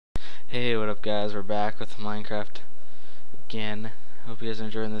Hey, what up guys, we're back with Minecraft again. Hope you guys are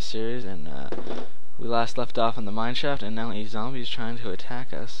enjoying this series, and we last left off in the mineshaft, and now a zombie is trying to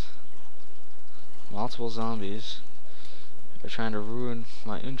attack us. Multiple zombies. They're trying to ruin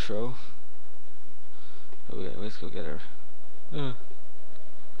my intro. Okay, let's go get our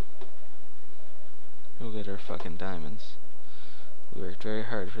go get our fucking diamonds. We worked very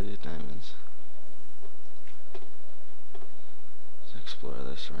hard for these diamonds. Let's explore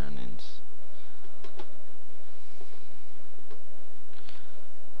the surroundings.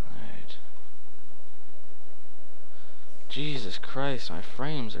 Alright. Jesus Christ, my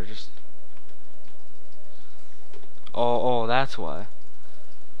frames are just... Oh, that's why.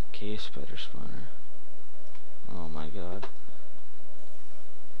 Cave spider spawner. Oh my god.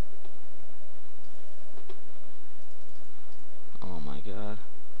 Oh my god.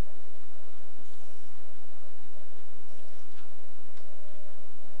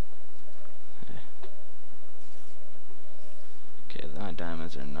 Okay, my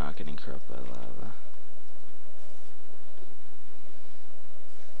diamonds are not getting corrupted by lava.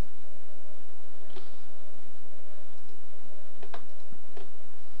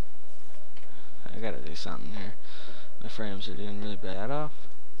 I gotta do something here. My frames are doing really bad off.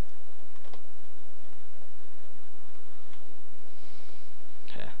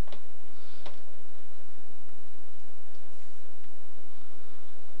 Okay.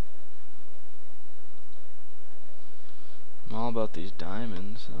 I'm all about these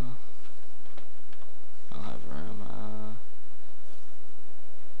diamonds, so I'll have room.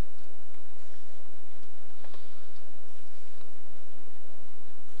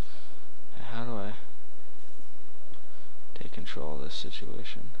 How do I take control of this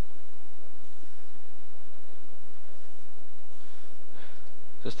situation?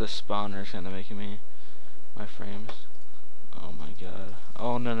 Just the spawner's kind of making me my frames. Oh my god.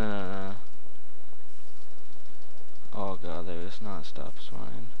 Oh no. Oh god, they just not stop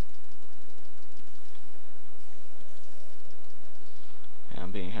spawning. Yeah,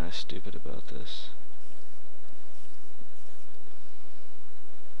 I'm being kind of stupid about this.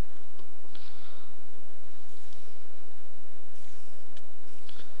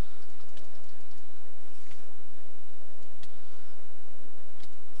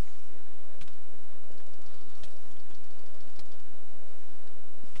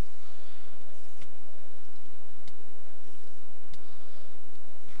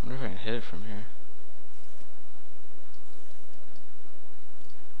 I wonder if I can hit it from here.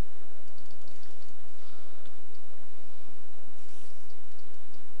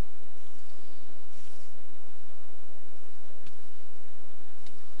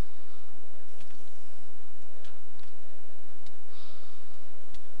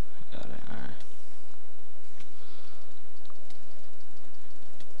 Got it, alright.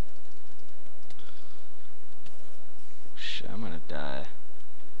 Shit, I'm gonna die.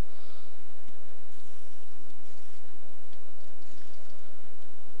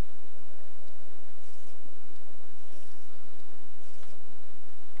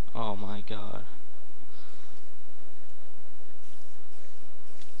 Oh my god.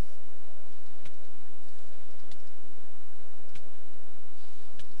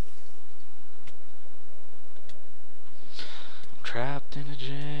 I'm trapped in a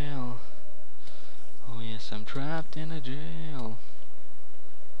jail. Oh yes, I'm trapped in a jail.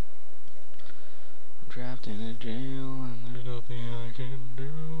 I'm trapped in a jail and there's nothing I can do.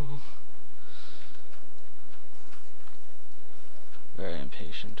 Very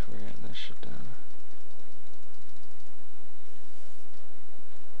impatient. We're getting this shit done.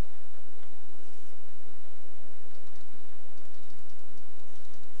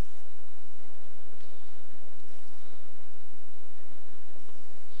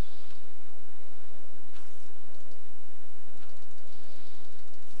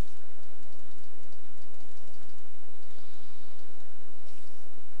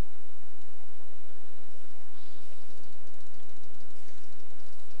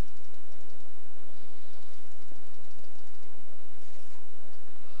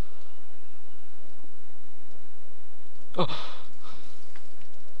 Oh!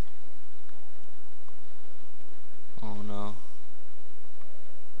 Oh no.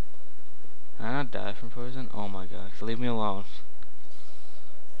 Did I not die from poison? Oh my gosh, leave me alone.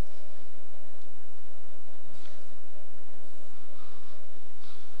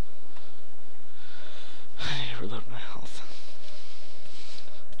 I need to reload my health.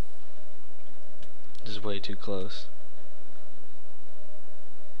 This is way too close.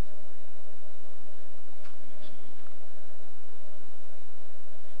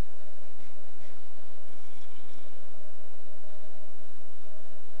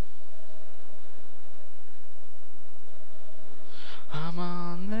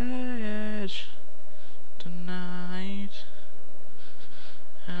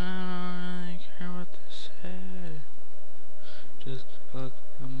 fuck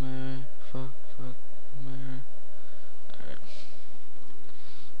Mary, fuck Mary. Alright.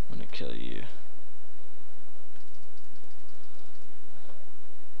 I'm gonna kill you.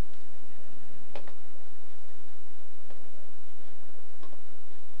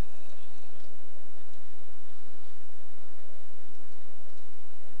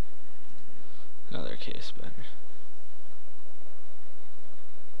 Another case better.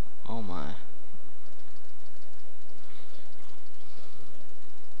 Oh my.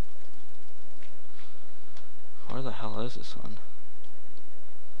 Where the hell is this one?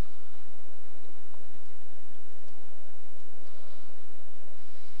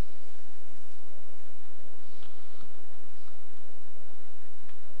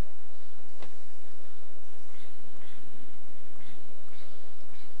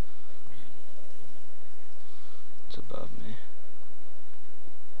 It's above me.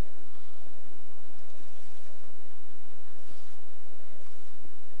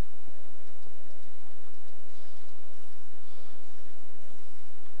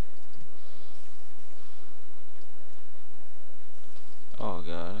 Oh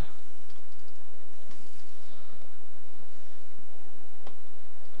god.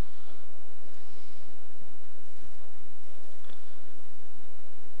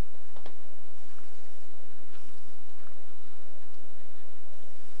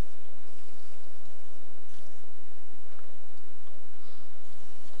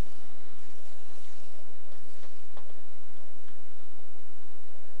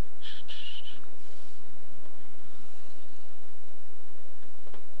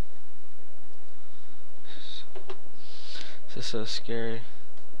 This is so scary.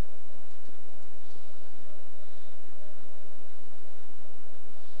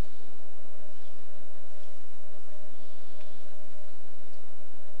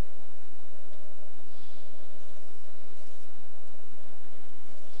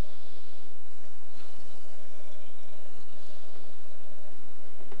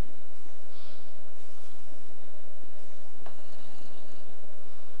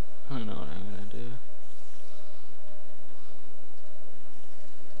 I don't know what I'm gonna do.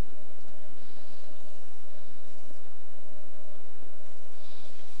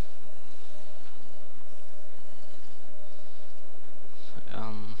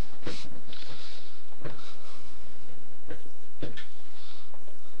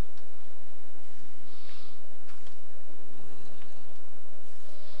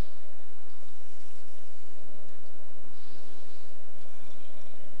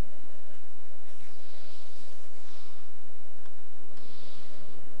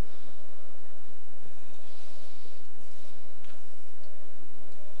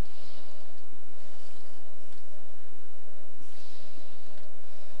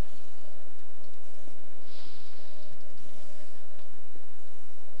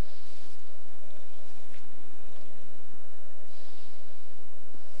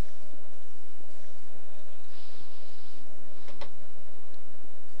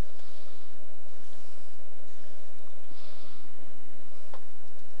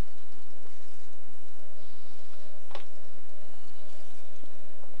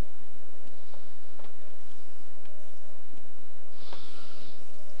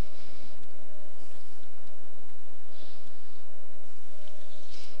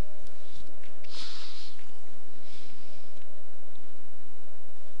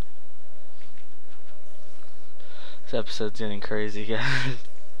 This episode's getting crazy, guys.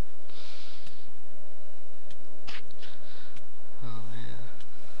 Oh man.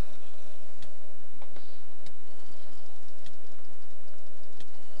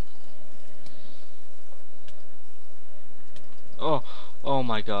 Oh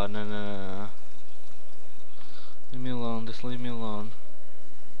my god, no. Leave me alone, just leave me alone.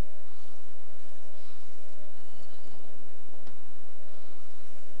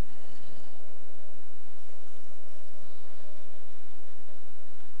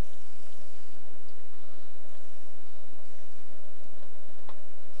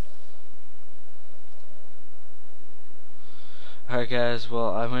 Alright guys,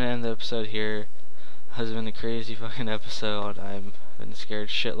 well I'm gonna end the episode here. This has been a crazy fucking episode. I've been scared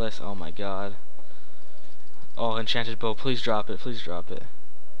shitless. Oh my god. Oh, enchanted bow, please drop it, please drop it.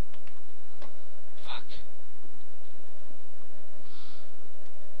 Fuck.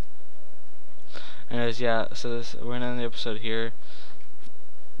 Anyways, yeah, so we're gonna end the episode here.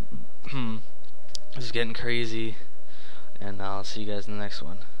 This is getting crazy, and I'll see you guys in the next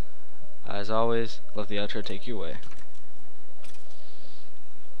one. As always, let the outro take you away.